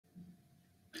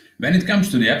When it comes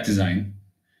to the app design,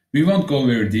 we won't go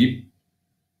very deep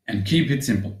and keep it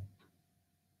simple.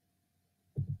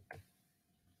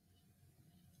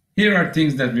 Here are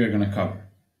things that we are going to cover.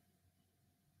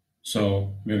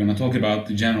 So we're going to talk about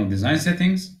the general design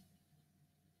settings,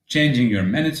 changing your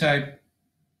menu type,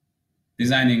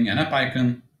 designing an app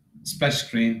icon, splash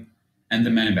screen, and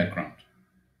the menu background.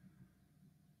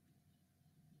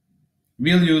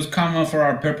 We'll use Canva for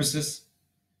our purposes,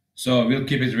 so we'll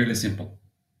keep it really simple.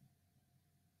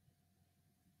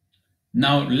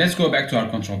 Now let's go back to our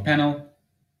control panel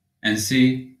and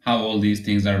see how all these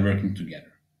things are working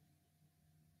together.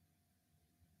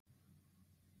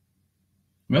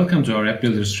 Welcome to our App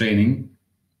Builders training.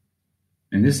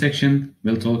 In this section,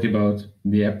 we'll talk about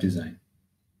the app design.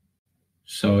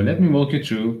 So let me walk you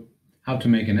through how to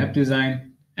make an app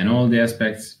design and all the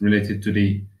aspects related to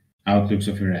the outlooks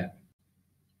of your app.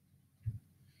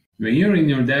 When you're in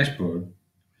your dashboard,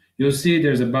 you'll see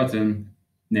there's a button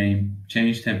named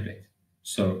Change Template.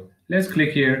 So let's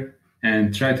click here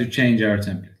and try to change our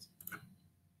template.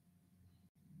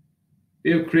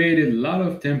 We have created a lot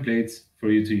of templates for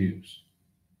you to use.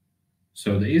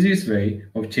 So the easiest way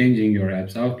of changing your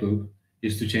app's outlook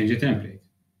is to change a template.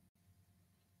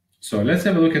 So let's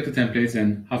have a look at the templates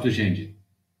and how to change it.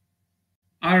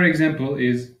 Our example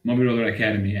is Mobiroller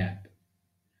Academy app.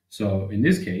 So in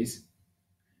this case,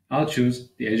 I'll choose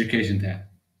the Education tab.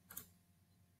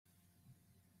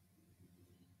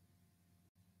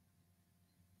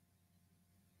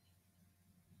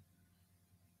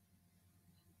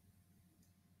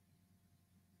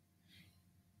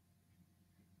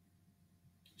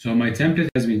 So my template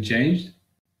has been changed,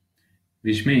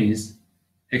 which means,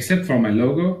 except for my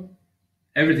logo,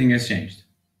 everything has changed.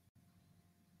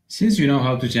 Since you know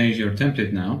how to change your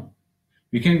template now,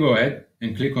 we can go ahead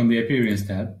and click on the Appearance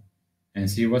tab and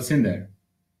see what's in there.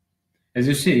 As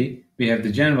you see, we have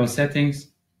the general settings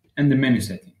and the menu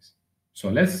settings. So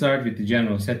let's start with the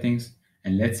general settings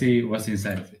and let's see what's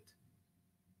inside of it.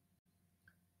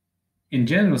 In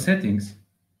general settings,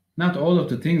 not all of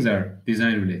the things are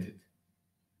design related.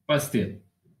 But still,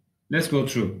 let's go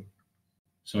through.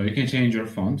 So you can change your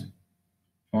font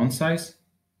size,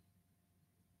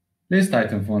 list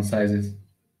item font sizes,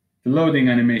 the loading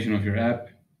animation of your app,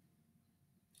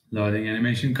 loading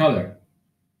animation color,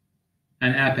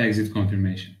 and app exit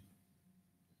confirmation.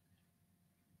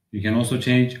 You can also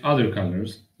change other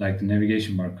colors like the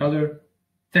navigation bar color,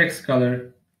 text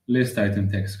color, list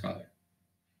item text color.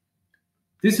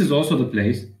 This is also the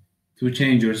place to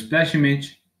change your splash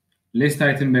image, list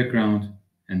item background,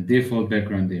 and default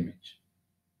background image.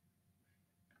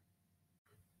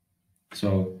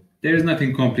 So there is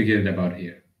nothing complicated about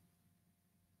here.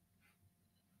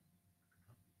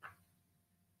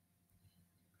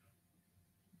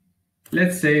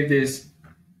 Let's save this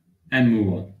and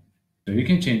move on. So you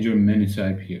can change your menu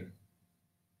type here.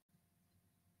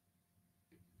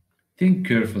 Think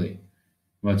carefully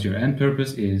what your end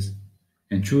purpose is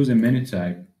and choose a menu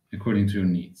type according to your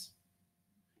needs.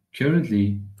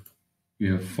 Currently,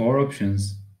 you have 4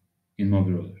 options in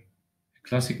Mobiroller: a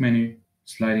classic menu,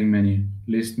 sliding menu,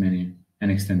 list menu,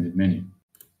 and extended menu.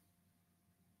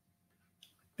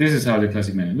 This is how the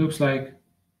classic menu looks like.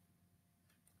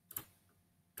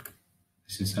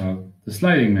 This is how the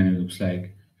sliding menu looks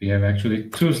like. We have actually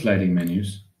 2 sliding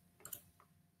menus.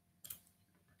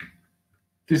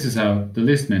 This is how the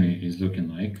list menu is looking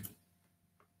like.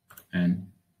 And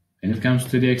when it comes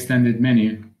to the extended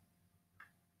menu,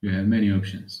 you have many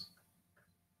options.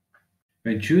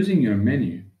 When choosing your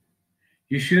menu,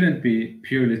 you shouldn't be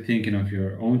purely thinking of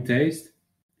your own taste.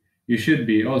 You should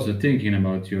be also thinking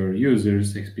about your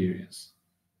user's experience.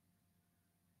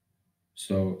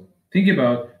 So think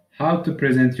about how to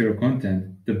present your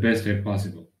content the best way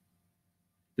possible.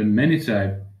 The menu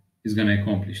type is going to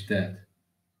accomplish that.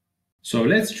 So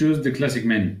let's choose the classic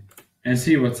menu and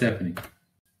see what's happening.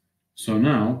 So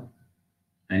now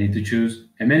I need to choose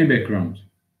a menu background.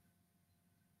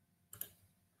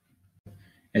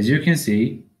 As you can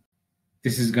see,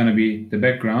 this is going to be the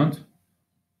background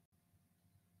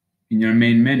in your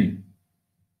main menu.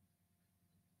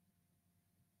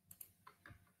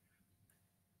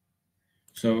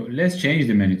 So let's change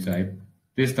the menu type,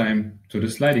 this time to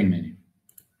the sliding menu.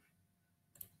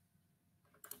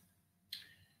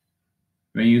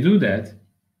 When you do that,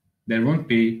 there won't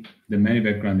be the menu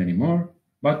background anymore,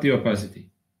 but the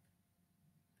opacity.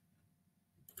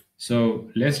 So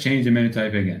let's change the menu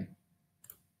type again.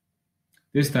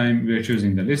 This time we are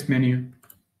choosing the list menu.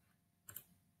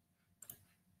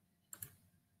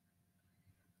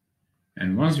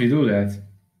 And once we do that,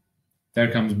 there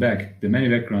comes back the menu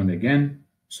background again.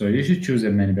 So you should choose a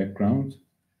menu background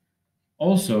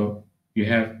Also, you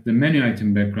have the menu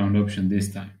item background option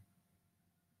this time.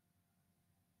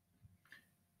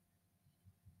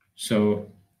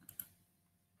 So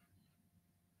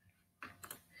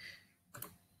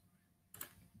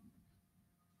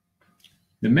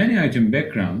the menu item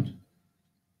background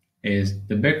is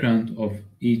the background of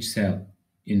each cell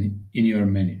in your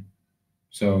menu.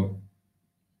 So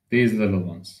these little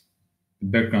ones, the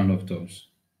background of those.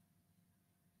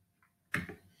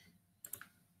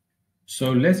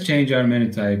 So let's change our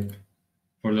menu type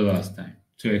for the last time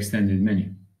to extended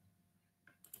menu.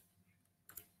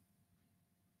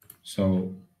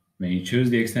 So when you choose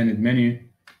the extended menu,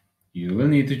 you will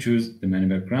need to choose the menu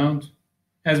background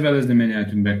as well as the menu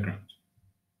item background.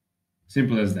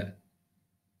 Simple as that.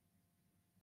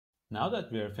 Now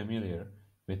that we are familiar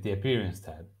with the Appearance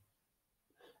tab,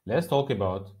 let's talk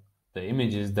about the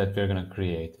images that we're going to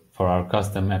create for our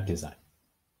custom app design.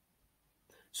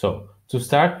 So to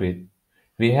start with,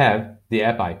 we have the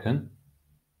app icon.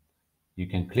 You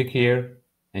can click here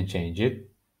and change it.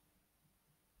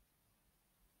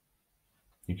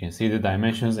 You can see the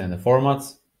dimensions and the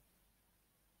formats.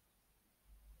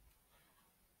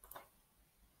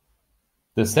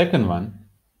 The second one,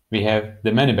 we have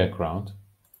the menu background.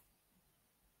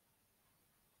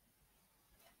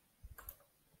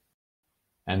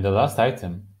 And the last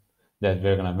item that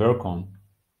we're going to work on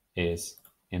is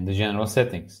in the general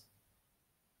settings.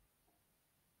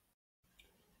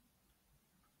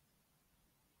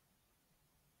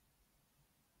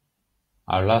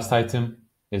 Our last item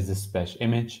is the splash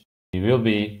image. We will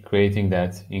be creating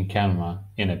that in Canva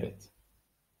in a bit.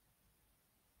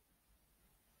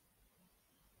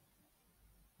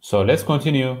 So let's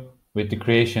continue with the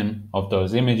creation of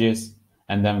those images,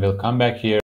 and then we'll come back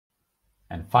here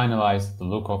and finalize the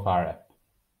look of our app.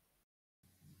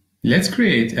 Let's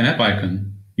create an app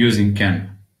icon using Canva.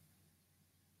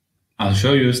 I'll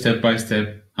show you step by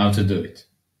step how to do it.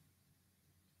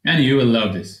 And you will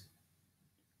love this.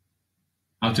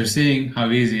 After seeing how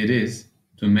easy it is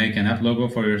to make an app logo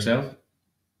for yourself,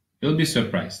 you'll be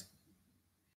surprised.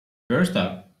 First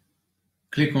up,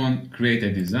 click on Create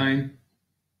a Design.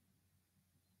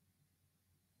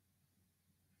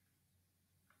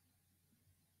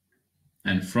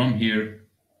 And from here,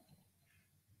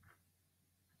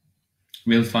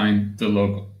 we'll find the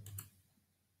logo.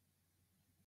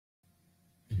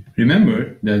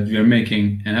 Remember that we are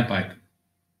making an app icon.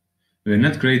 We are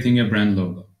not creating a brand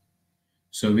logo.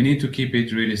 So we need to keep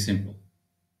it really simple.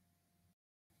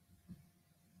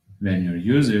 When your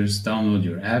users download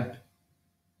your app,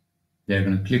 they're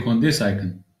going to click on this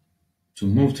icon to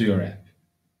move to your app.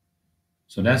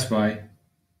 So that's why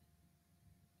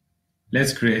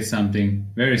let's create something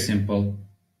very simple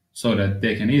so that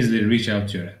they can easily reach out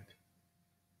to your app.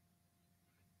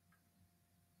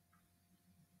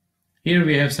 Here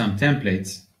we have some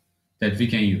templates that we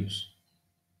can use.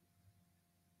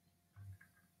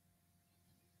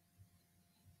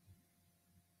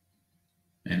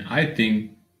 And I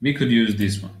think we could use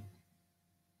this one.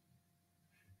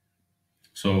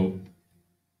 So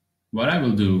what I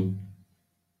will do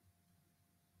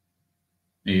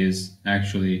is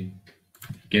actually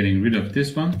getting rid of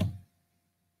this one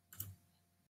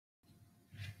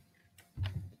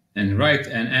and write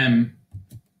an M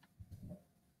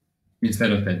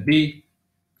instead of that B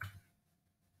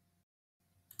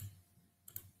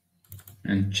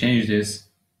and change this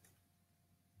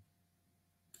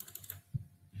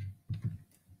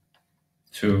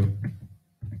to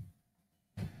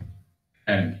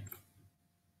Academy.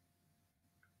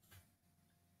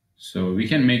 So we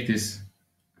can make this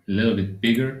a little bit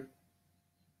bigger.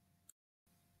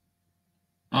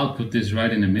 I'll put this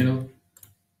right in the middle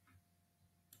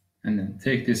and then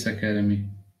take this Academy.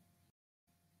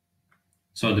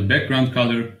 So the background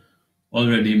color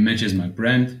already matches my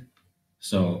brand,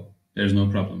 so there's no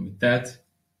problem with that.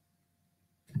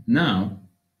 Now,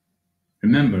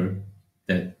 remember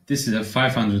that this is a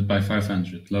 500 by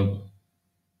 500 logo.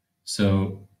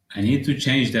 So I need to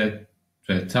change that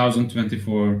to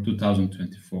 1024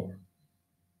 2024.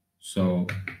 So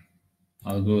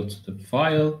I'll go to the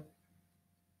file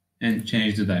and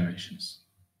change the dimensions.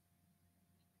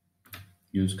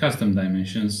 Use custom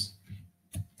dimensions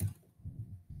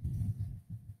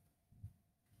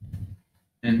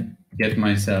and get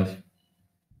myself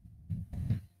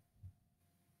an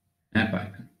app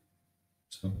icon.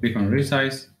 So click on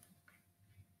resize.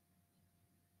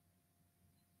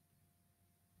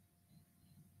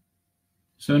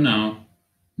 So now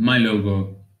my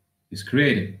logo is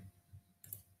created.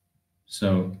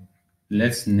 So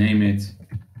let's name it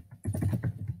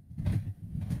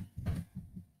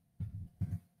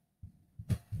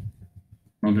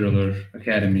Mobiroller Mobiroller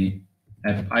Academy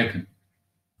app icon.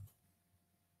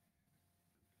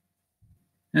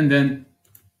 And then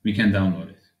we can download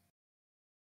it.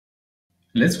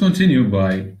 Let's continue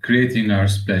by creating our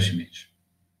splash image.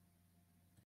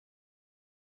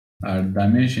 Our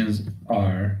dimensions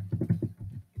are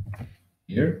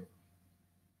here.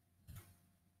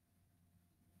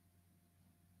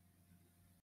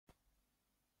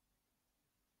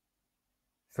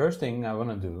 First thing I want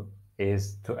to do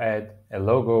is to add a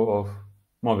logo of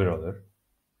Mobiroller.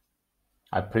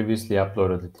 I previously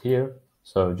uploaded it here,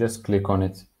 so just click on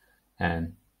it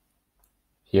and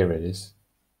here it is.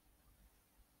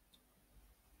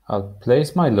 I'll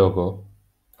place my logo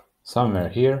somewhere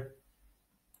here.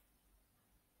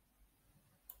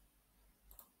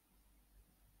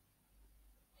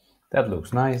 That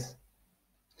looks nice.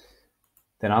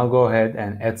 Then I'll go ahead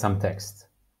and add some text.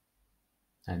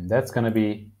 And that's going to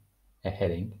be a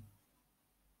heading.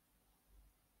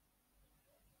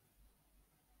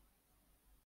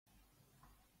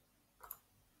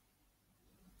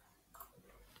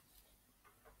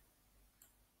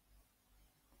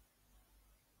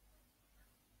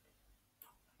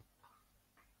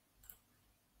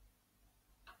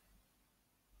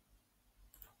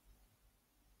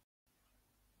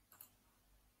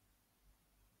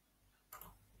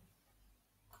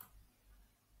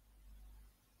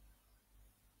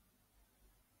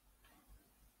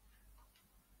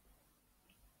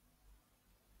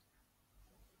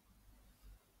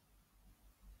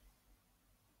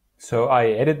 So I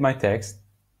edit my text,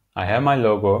 I have my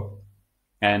logo,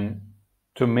 and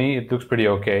to me it looks pretty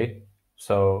okay.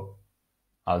 So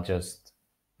I'll just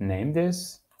name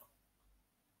this.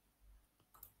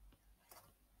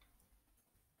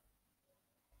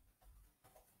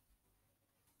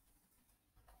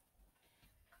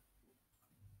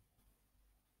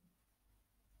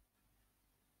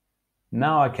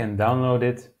 Now I can download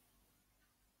it.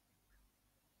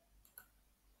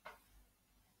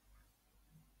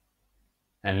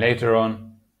 And later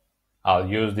on, I'll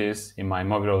use this in my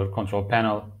Mobiroller control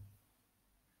panel.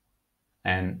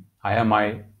 And I have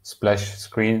my splash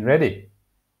screen ready.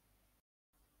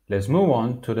 Let's move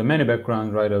on to the menu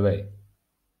background right away.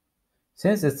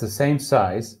 Since it's the same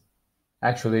size,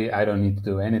 actually I don't need to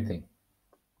do anything.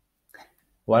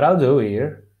 What I'll do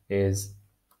here is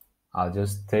I'll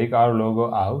just take our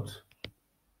logo out,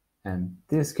 and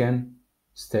this can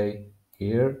stay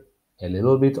here a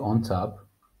little bit on top.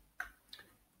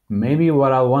 Maybe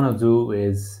what I want to do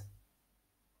is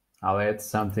I'll add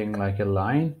something like a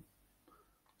line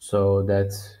so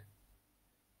that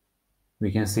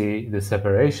we can see the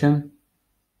separation.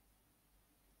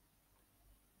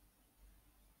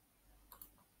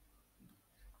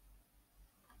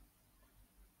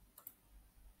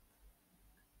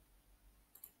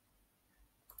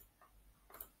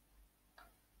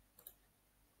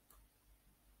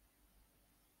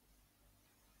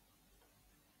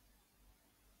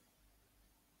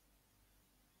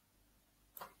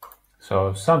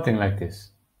 So something like this.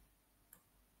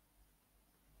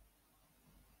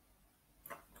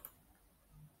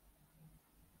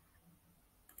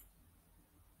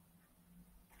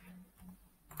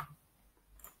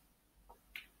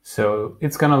 So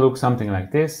it's gonna look something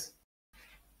like this.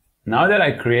 Now that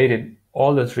I created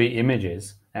all the three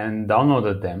images and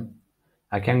downloaded them,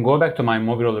 I can go back to my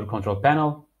Mobiroller control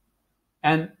panel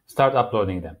and start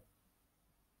uploading them.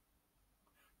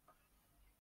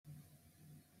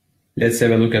 Let's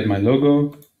have a look at my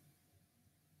logo.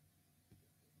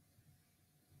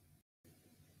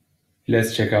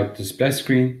 Let's check out the splash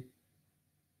screen.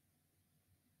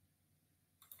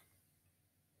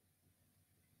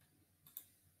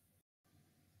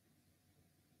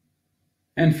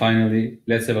 And finally,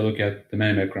 let's have a look at the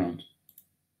menu background.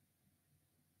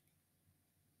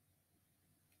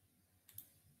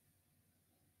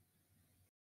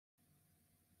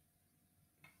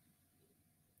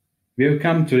 We have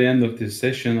come to the end of this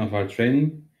session of our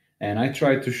training, and I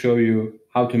tried to show you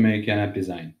how to make an app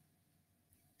design.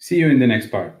 See you in the next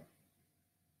part.